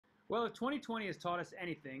Well, if 2020 has taught us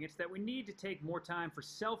anything, it's that we need to take more time for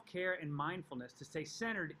self-care and mindfulness to stay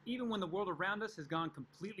centered even when the world around us has gone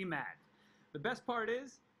completely mad. The best part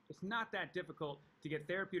is, it's not that difficult to get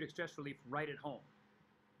therapeutic stress relief right at home.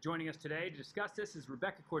 Joining us today to discuss this is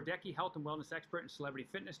Rebecca Kordecki, health and wellness expert and celebrity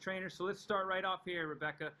fitness trainer. So let's start right off here,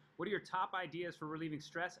 Rebecca. What are your top ideas for relieving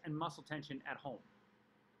stress and muscle tension at home?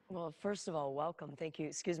 Well, first of all, welcome. Thank you.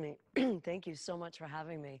 Excuse me. Thank you so much for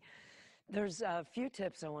having me. There's a few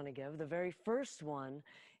tips I want to give. The very first one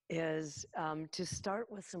is to start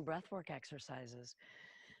with some breathwork exercises.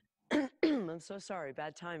 I'm so sorry,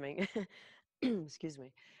 bad timing. Excuse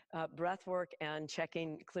me. Breath work and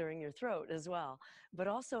clearing your throat as well, but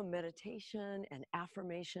also meditation and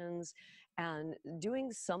affirmations and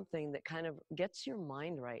doing something that kind of gets your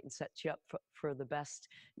mind right and sets you up for the best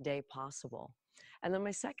day possible. And then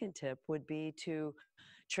my second tip would be to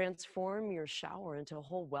transform your shower into a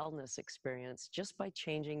whole wellness experience just by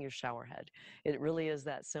changing your shower head. It really is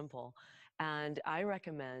that simple. And I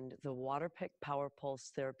recommend the Waterpik Power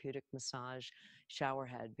Pulse Therapeutic Massage shower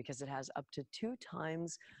head because it has up to 2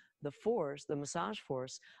 times the massage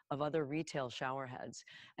force of other retail shower heads.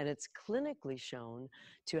 And it's clinically shown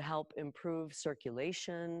to help improve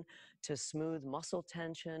circulation, to smooth muscle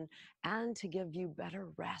tension, and to give you better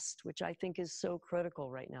rest, which I think is so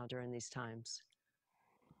critical right now during these times.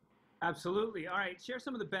 Absolutely. All right, share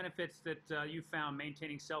some of the benefits that you found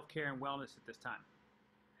maintaining self-care and wellness at this time.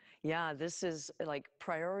 Yeah, this is like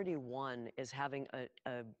priority one is having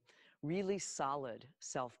a really solid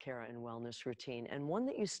self-care and wellness routine, and one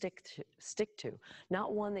that you stick to,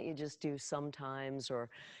 not one that you just do sometimes or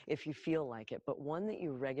if you feel like it, but one that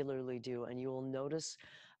you regularly do, and you will notice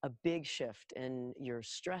a big shift in your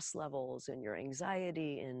stress levels and your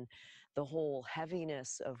anxiety and the whole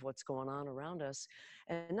heaviness of what's going on around us.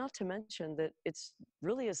 And not to mention that it's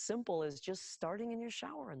really as simple as just starting in your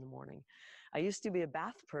shower in the morning. I used to be a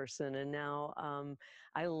bath person, and now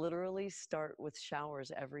I literally start with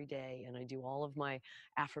showers every day, and I do all of my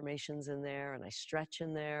affirmations in there, and I stretch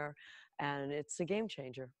in there, and it's a game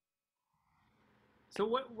changer. So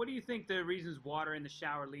what do you think the reasons water in the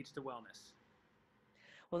shower leads to wellness?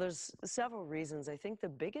 Well, there's several reasons. I think the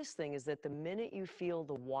biggest thing is that the minute you feel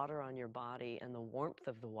the water on your body and the warmth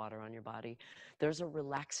of the water on your body, there's a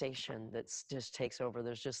relaxation that just takes over.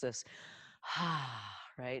 There's just this,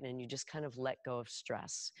 right? And you just kind of let go of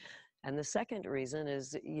stress. And the second reason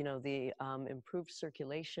is, the improved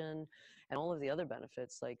circulation and all of the other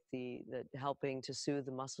benefits, like the helping to soothe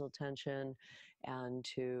the muscle tension and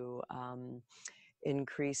to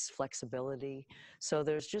increase flexibility. So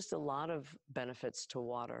there's just a lot of benefits to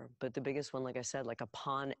water. But the biggest one, like I said, like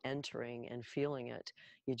upon entering and feeling it,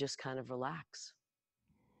 you just kind of relax.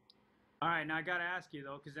 All right, now I got to ask you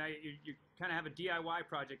though, because you kind of have a DIY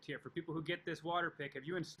project here for people who get this water pick. Have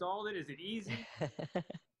you installed it? Is it easy?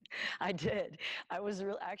 I did.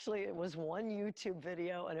 Actually, it was one YouTube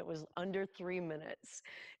video and it was under 3 minutes.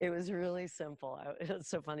 It was really simple. It's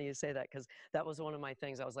so funny you say that because that was one of my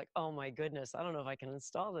things. I was like, oh my goodness, I don't know if I can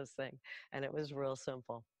install this thing. And it was real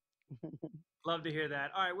simple. Love to hear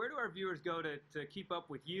that. All right, where do our viewers go to keep up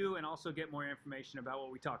with you and also get more information about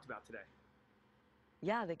what we talked about today?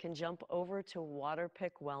 Yeah, they can jump over to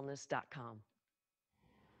waterpickwellness.com.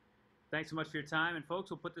 Thanks so much for your time. And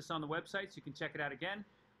folks, we'll put this on the website so you can check it out again.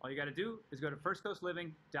 All you got to do is go to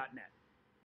firstcoastliving.net.